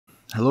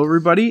Hello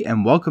everybody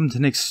and welcome to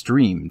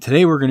niXtreme.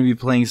 Today we're going to be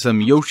playing some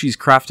Yoshi's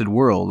Crafted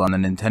World on the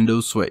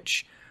Nintendo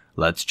Switch.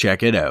 Let's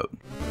check it out.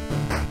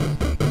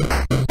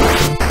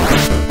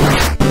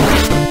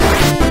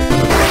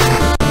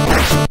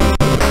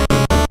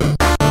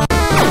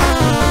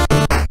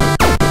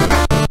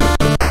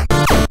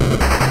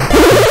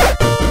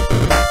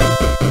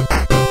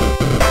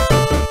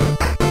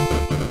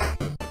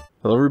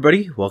 Hello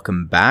everybody,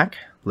 welcome back.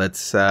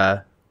 Let's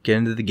get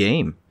into the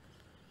game.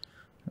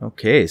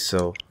 Okay,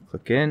 so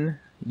click in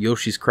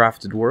Yoshi's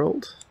Crafted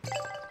World,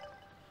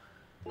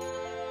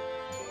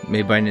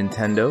 made by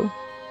Nintendo.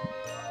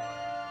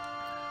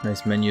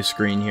 Nice menu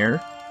screen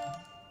here.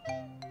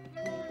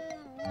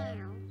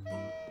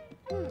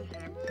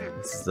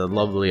 This is the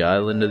lovely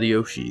island of the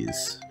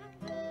Yoshis.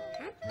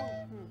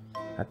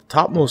 At the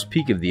topmost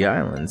peak of the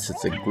island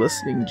sits a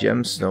glistening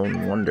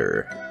gemstone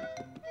wonder.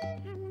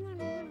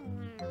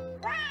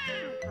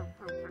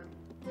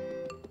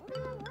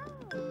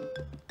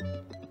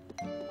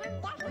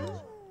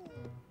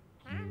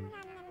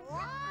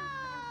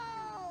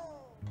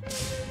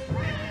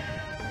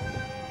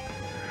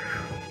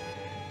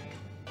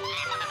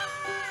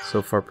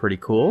 So far pretty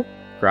cool.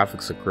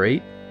 Graphics look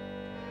great.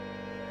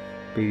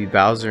 Baby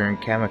Bowser and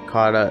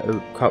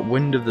Kamikata caught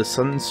wind of the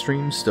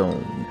Sunstream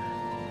Stone.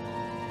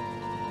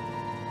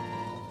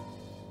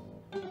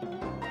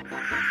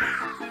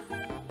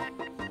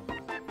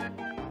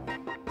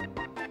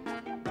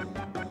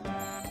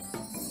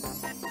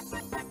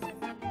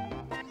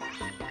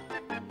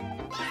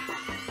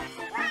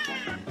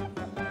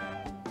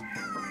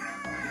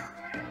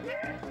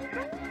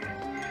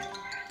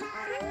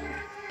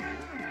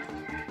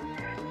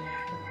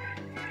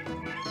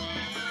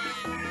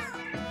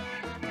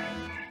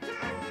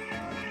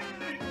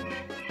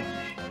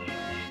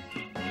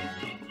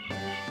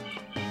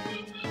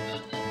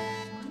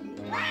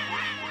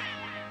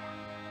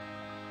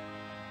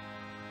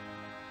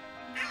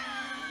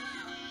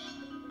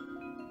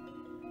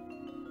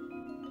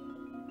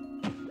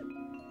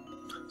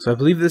 So I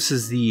believe this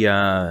is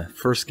the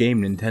first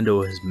game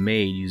Nintendo has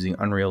made using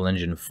Unreal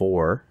Engine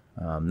 4.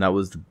 That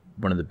was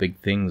one of the big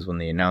things when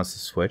they announced the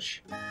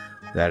Switch,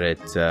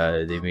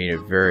 that they made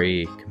it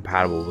very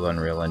compatible with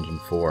Unreal Engine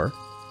 4.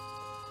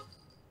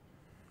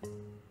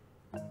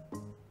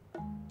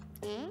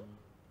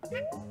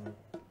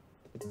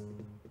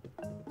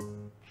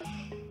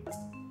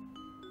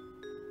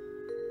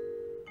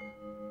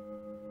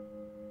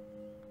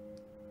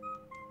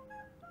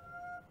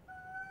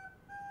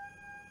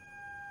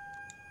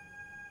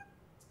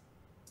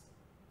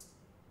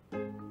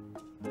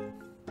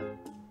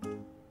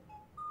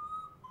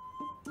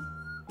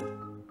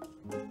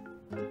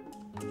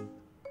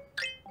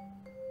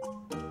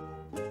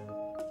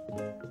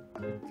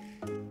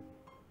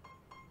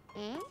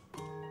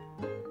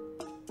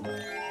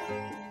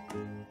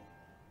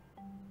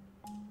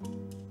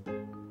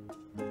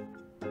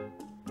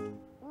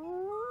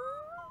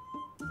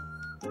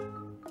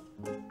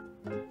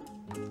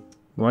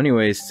 Well,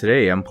 anyways,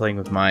 today I'm playing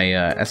with my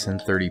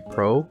SN30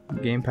 Pro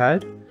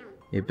gamepad,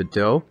 8-bit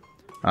Do.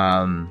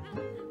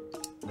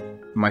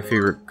 My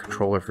favorite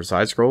controller for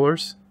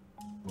side-scrollers.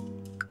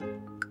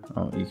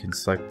 Oh, you can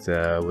select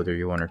whether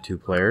you're 1 or 2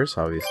 players.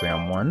 Obviously,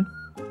 I'm 1.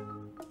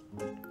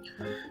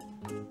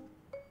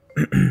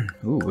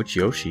 Ooh, which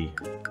Yoshi?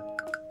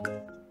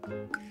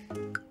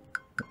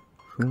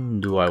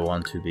 Whom do I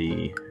want to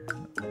be?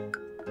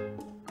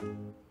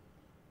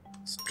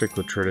 Stick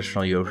with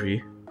traditional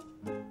Yoshi.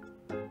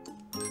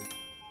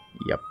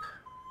 Yep.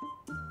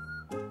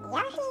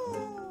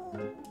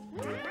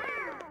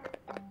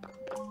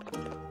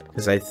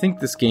 Because I think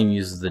this game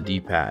uses the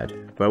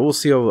D-pad, but we'll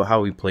see how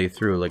we play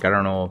through. Like, I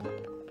don't know,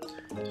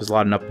 there's a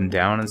lot of up and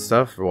down and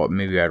stuff, or what,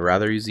 maybe I'd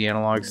rather use the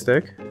analog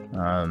stick.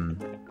 But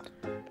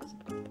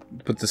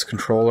this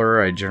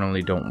controller, I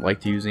generally don't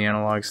like to use the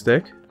analog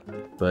stick,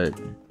 but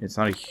it's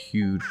not a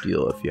huge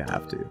deal if you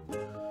have to.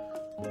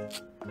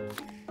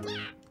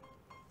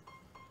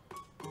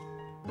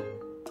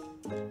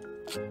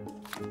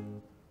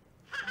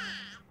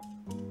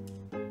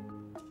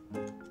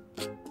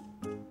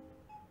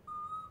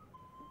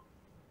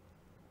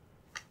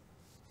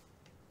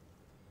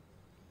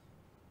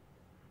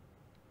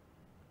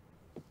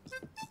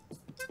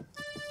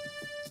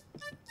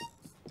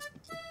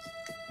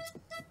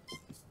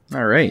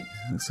 Alright,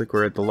 looks like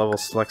we're at the level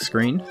select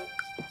screen.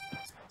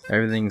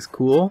 Everything's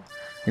cool.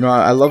 You know,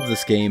 I love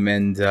this game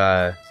and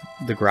the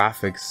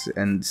graphics,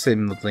 and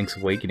same with Link's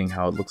Awakening,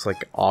 how it looks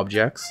like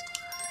objects.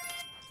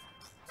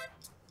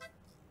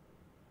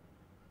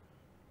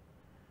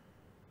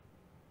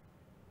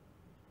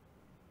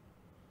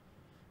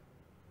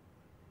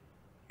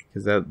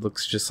 Because that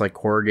looks just like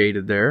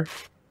corrugated there.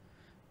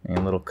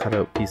 And little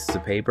cutout pieces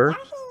of paper.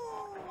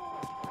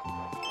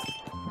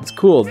 It's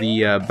cool,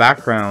 the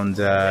background,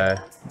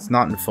 it's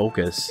not in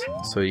focus,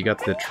 so you got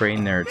the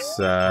train there, it's,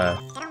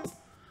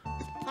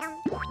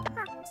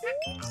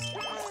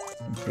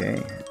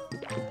 okay,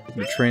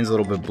 the train's a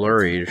little bit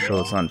blurry to show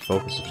it's not in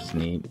focus, which is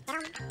neat.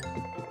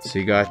 So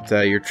you got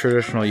your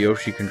traditional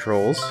Yoshi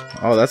controls.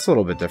 Oh, that's a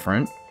little bit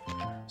different.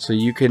 So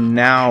you can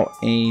now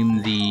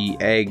aim the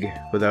egg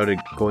without it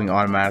going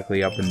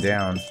automatically up and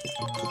down.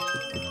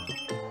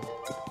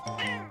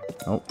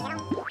 Oh.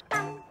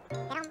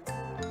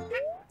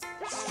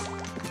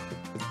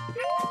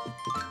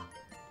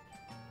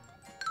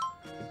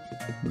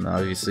 And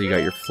obviously you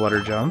got your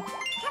flutter jump.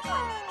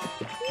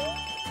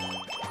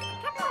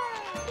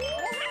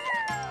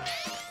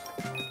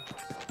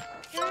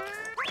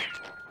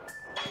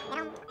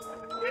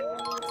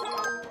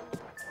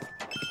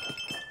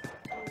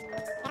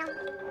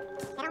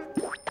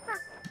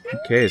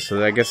 Okay,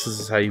 so I guess this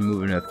is how you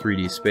move in a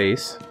 3D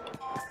space.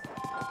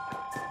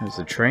 There's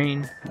a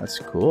train. That's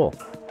cool.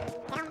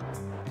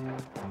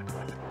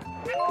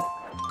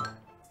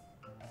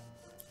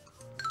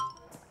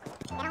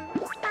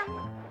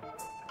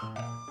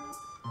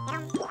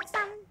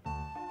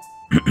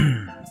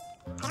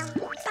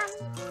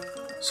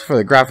 So far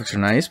the graphics are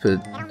nice,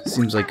 but it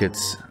seems like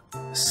it's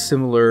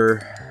similar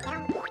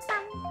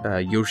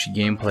Yoshi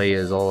gameplay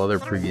as all other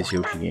previous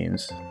Yoshi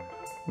games,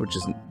 which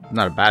is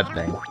not a bad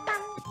thing.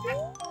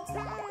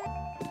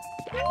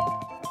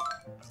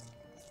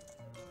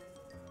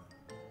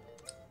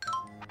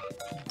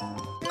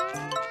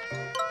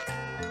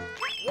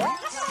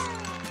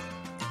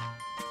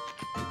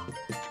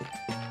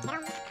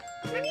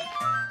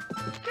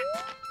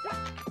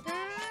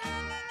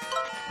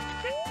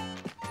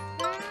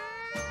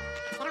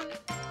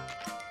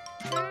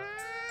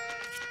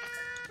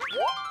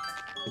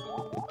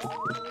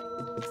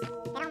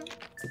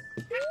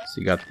 So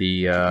you got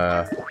the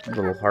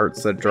little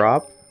hearts that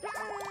drop.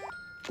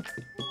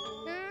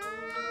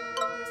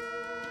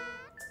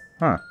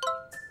 Huh.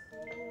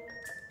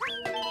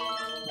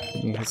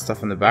 You hit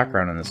stuff in the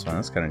background in this one.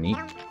 That's kind of neat.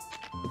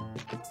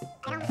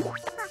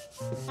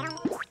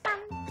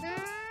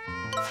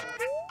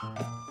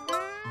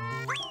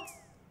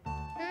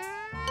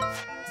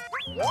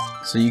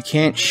 So you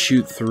can't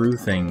shoot through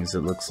things,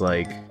 it looks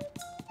like.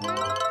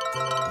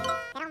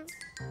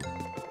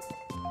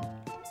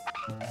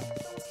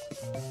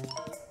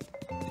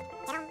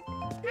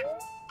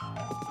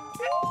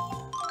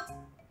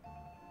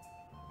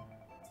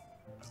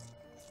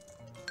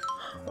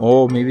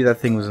 Oh, maybe that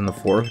thing was in the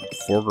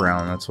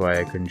foreground, that's why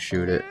I couldn't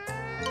shoot it.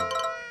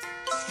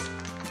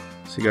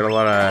 So you got a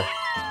lot of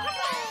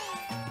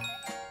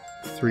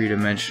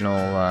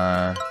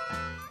three-dimensional,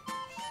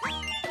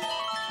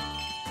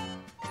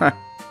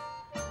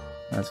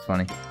 That's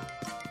funny.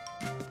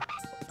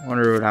 I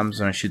wonder what happens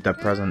when I shoot that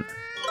present.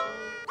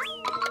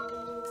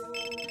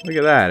 Look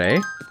at that, eh?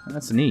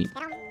 That's neat.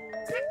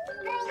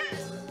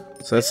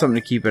 So that's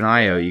something to keep an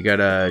eye out. You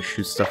gotta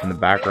shoot stuff in the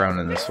background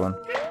in this one.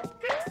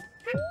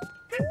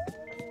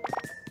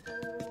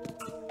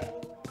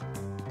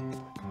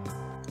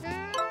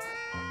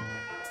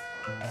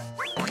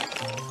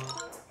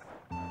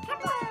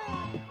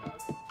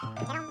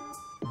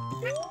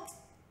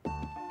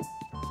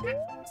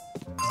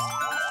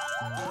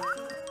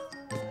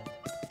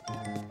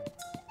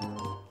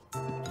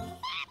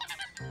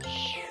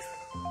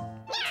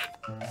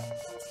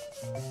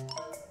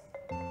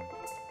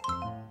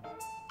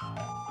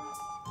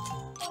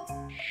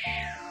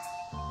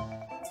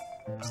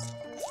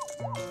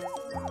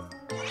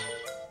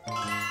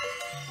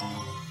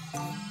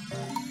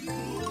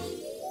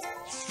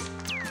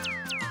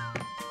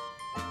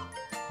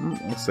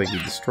 Looks like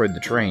he destroyed the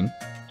train.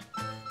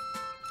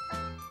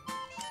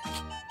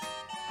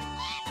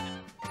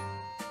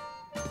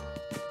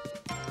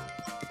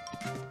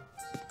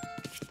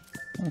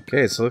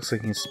 Okay, so it looks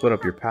like you can split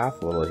up your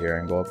path a little here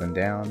and go up and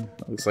down.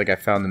 Looks like I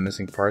found the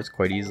missing parts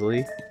quite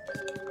easily.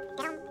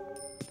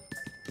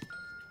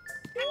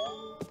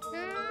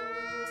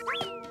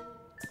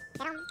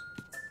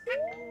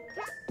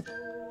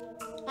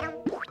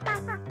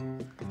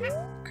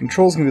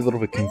 Controls can be a little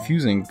bit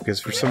confusing because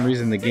for some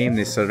reason in the game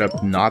they set it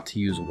up not to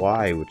use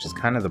Y, which is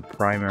kind of the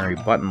primary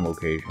button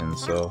location,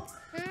 so...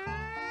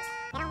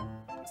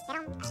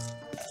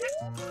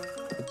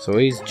 So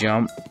A is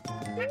jump,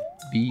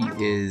 B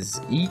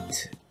is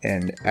eat,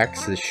 and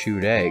X is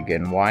shoot egg,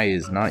 and Y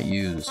is not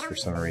used for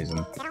some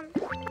reason.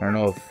 I don't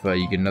know if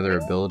you get another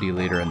ability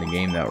later in the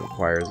game that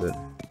requires it.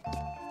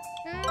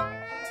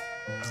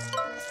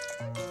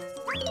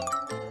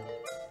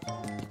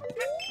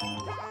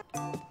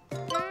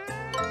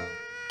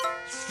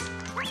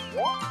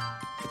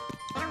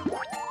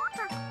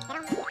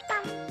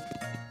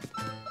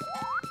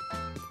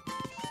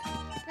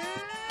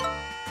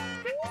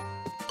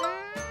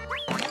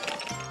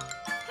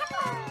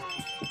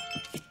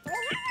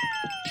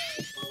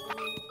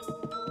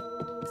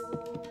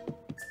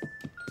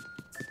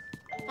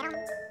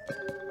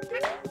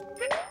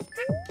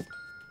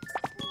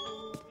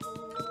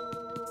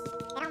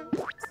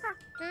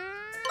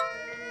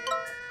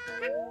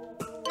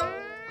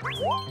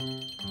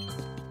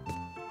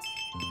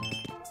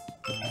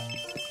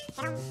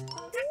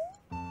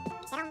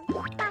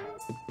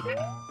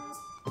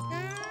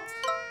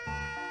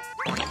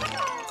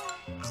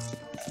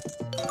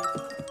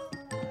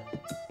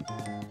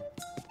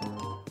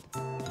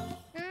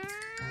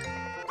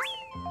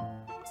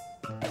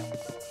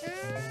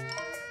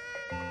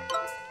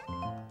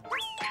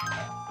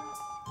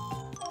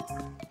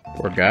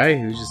 Poor guy,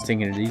 he was just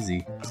taking it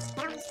easy.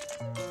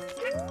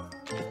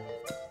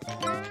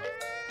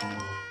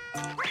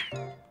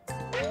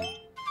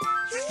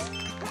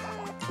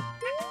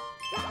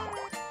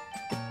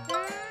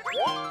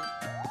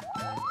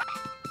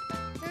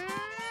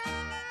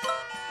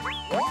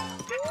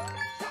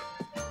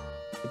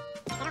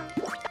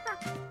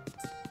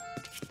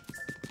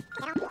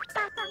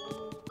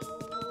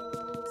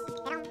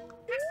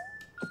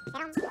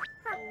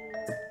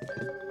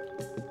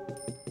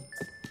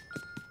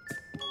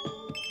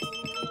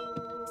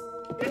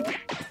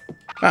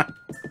 Ha!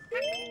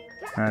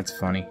 That's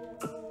funny.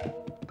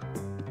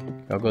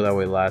 I'll go that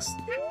way last.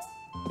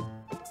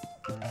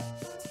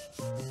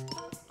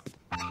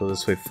 Let's go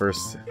this way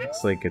first.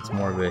 Looks like it's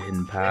more of a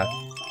hidden path.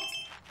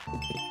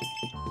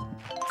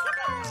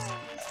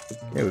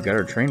 Okay, we got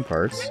our train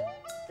parts.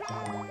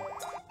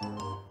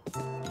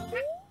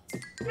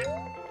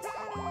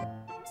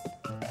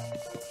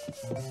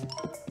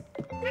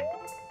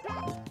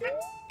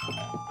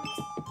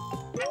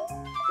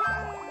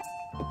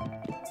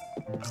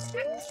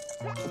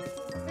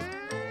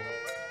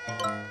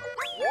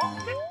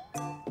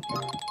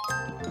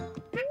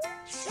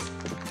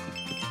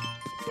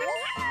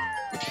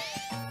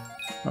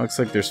 Looks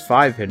like there's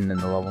 5 hidden in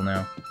the level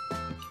now.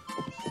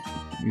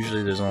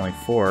 Usually there's only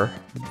 4.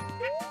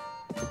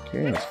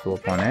 Okay, let's fill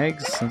up on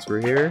eggs since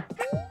we're here.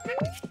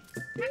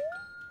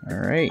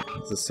 Alright,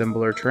 let's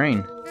assemble our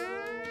train.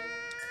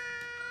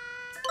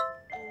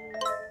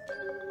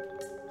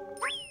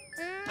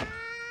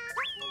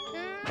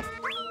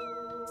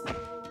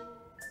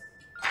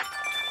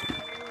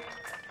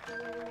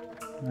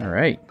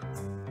 Alright.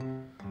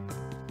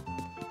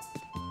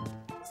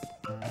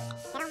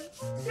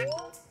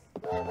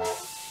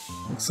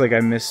 Looks like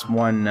I missed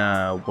one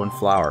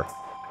flower.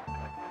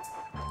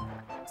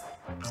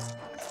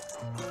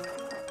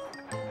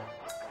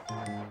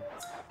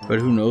 But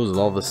who knows with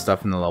all this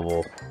stuff in the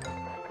level?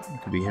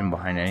 It could be hidden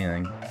behind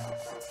anything.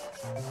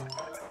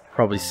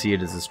 Probably see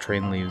it as this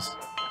train leaves.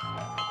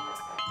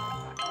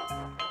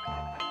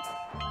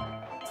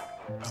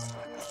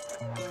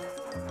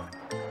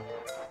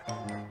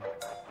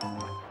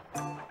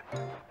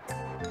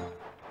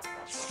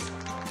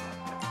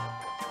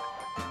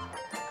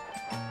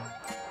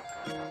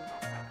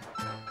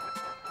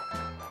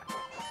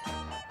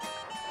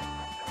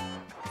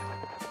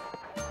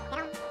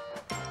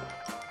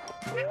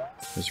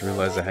 Just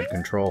realized I had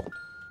control.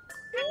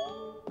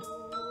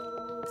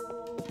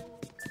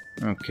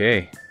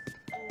 Okay.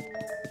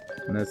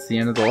 And that's the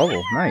end of the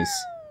level.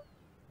 Nice.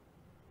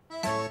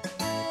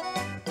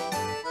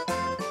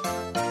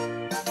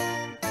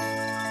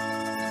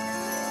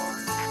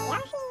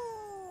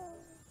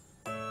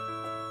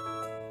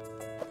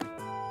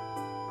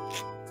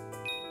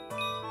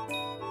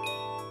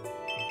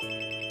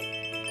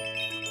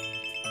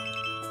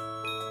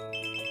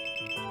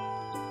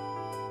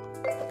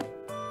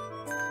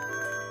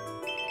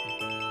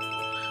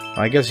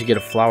 I guess you get a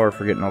flower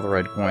for getting all the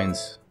red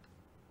coins.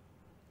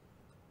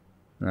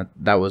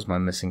 That was my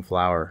missing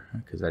flower,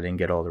 because I didn't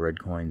get all the red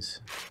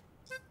coins.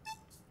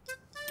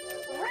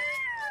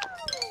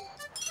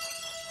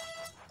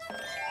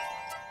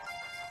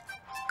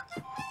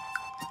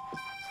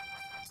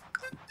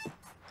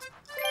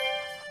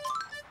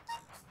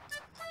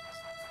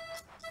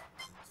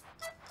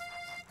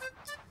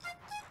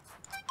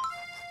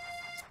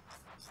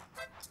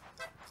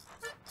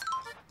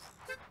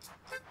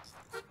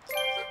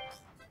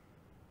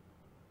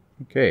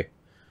 Okay,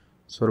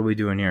 so what are we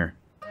doing here?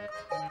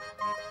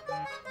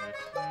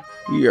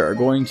 We are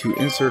going to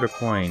insert a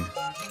coin.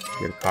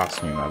 Get a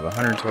costume. I have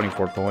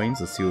 124 coins.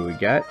 Let's see what we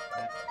get.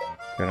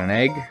 Got an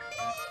egg.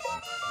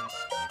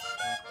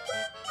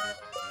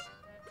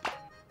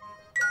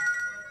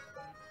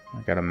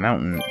 I got a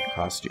mountain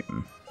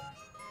costume.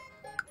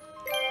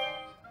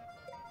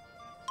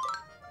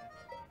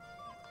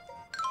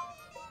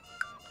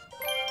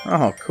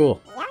 Oh,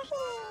 cool.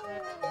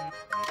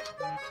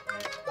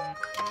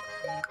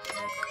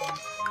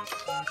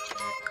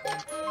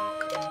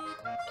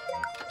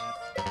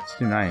 Let's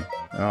do 9.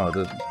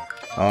 Oh,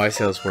 I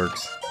see how this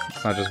works.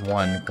 It's not just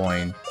one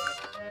coin.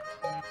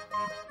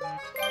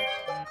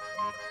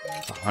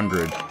 It's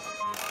 100.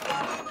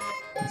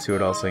 Let's see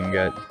what else I can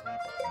get.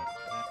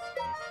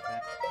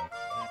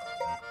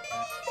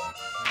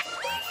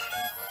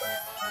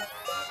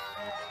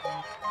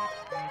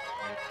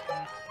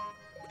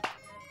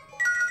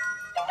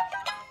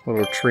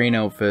 Little train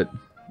outfit.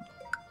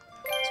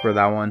 Let's wear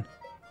that one.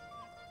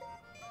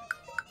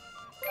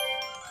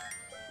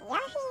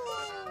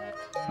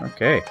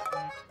 Okay.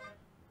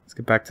 Let's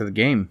get back to the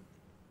game.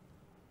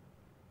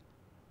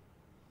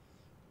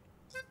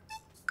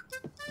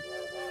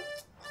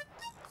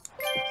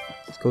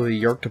 Let's go to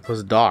the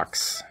Yorktopus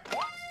docks.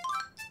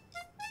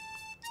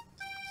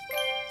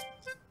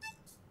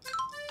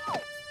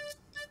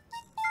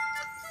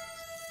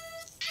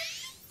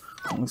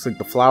 Looks like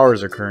the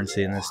flowers are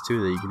currency in this too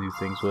that you can do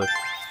things with.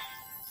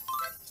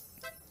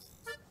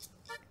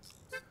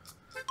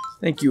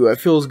 Thank you, I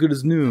feel as good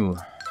as new.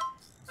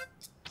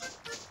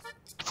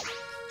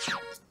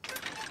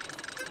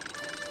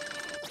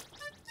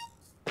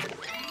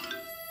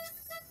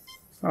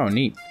 Oh,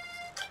 neat.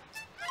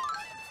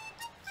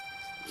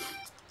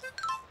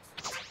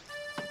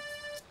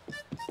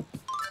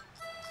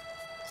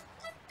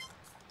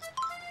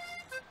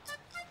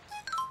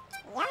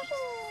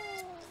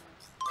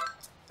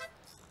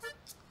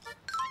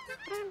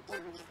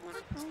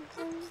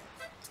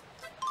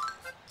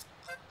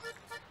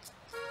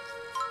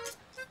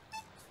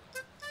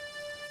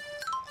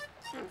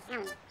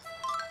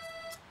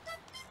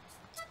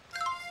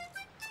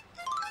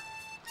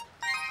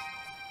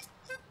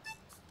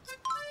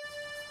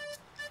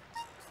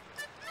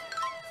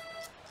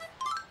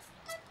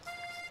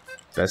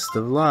 Best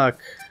of luck.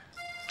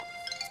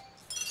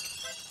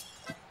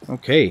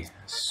 Okay,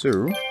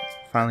 so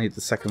finally at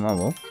the second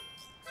level.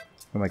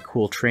 Got my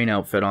cool train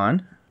outfit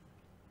on.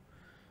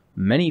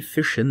 Many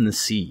fish in the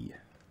sea.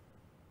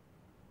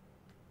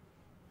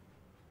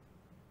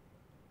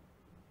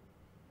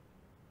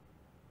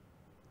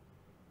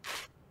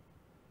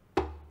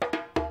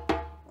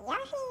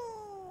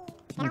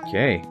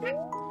 Okay.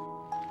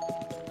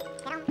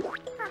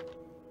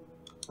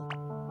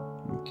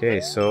 Okay,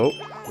 so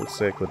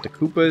looks like with the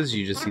Koopas,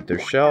 you just eat their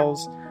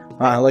shells.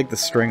 I like the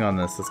string on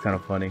this. That's kind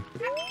of funny.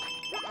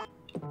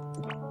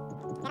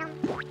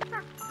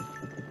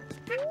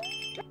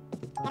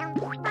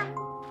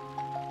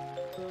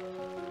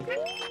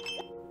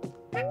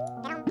 I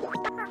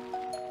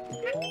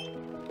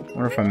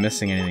wonder if I'm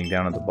missing anything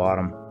down at the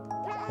bottom,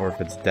 or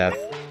if it's death.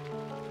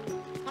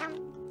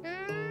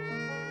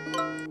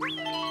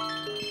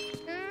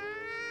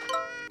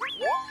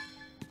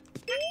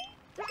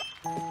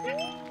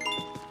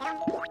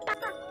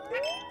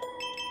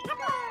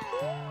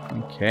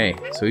 Okay,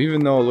 so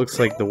even though it looks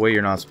like the way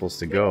you're not supposed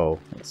to go,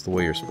 it's the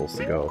way you're supposed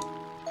to go.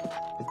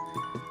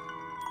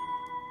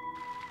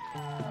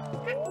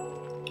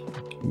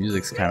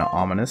 Music's kind of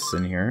ominous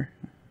in here.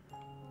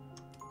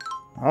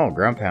 Oh,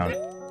 ground pound.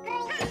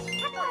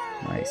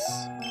 Nice.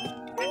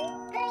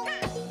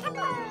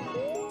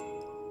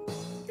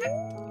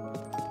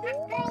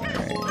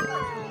 Alright.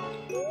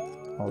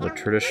 All the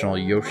traditional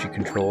Yoshi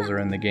controls are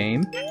in the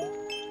game.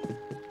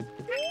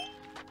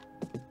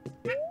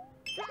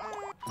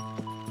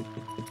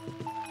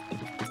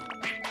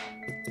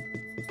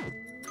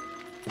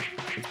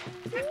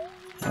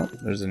 Oh,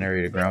 there's an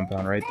area to ground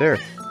pound right there.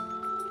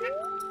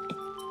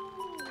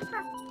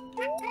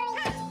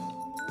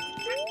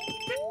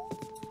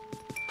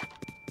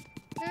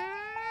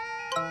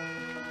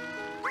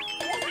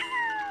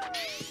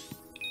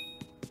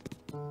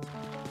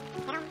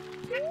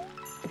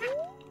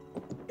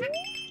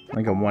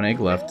 I got one egg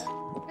left.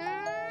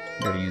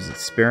 Gotta use it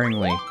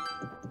sparingly.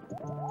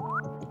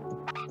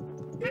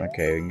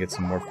 Okay, we can get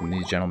some more from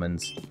these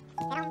gentlemen's.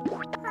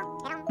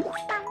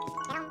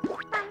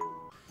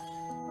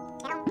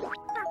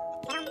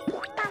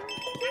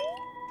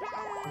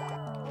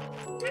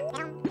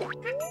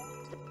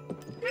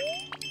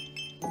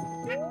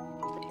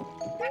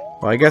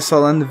 Well, I guess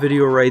I'll end the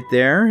video right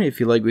there. If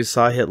you like what you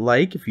saw, hit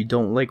like. If you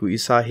don't like what you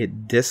saw,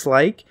 hit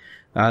dislike.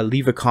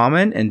 Leave a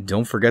comment, and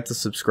don't forget to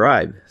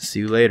subscribe. See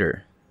you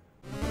later.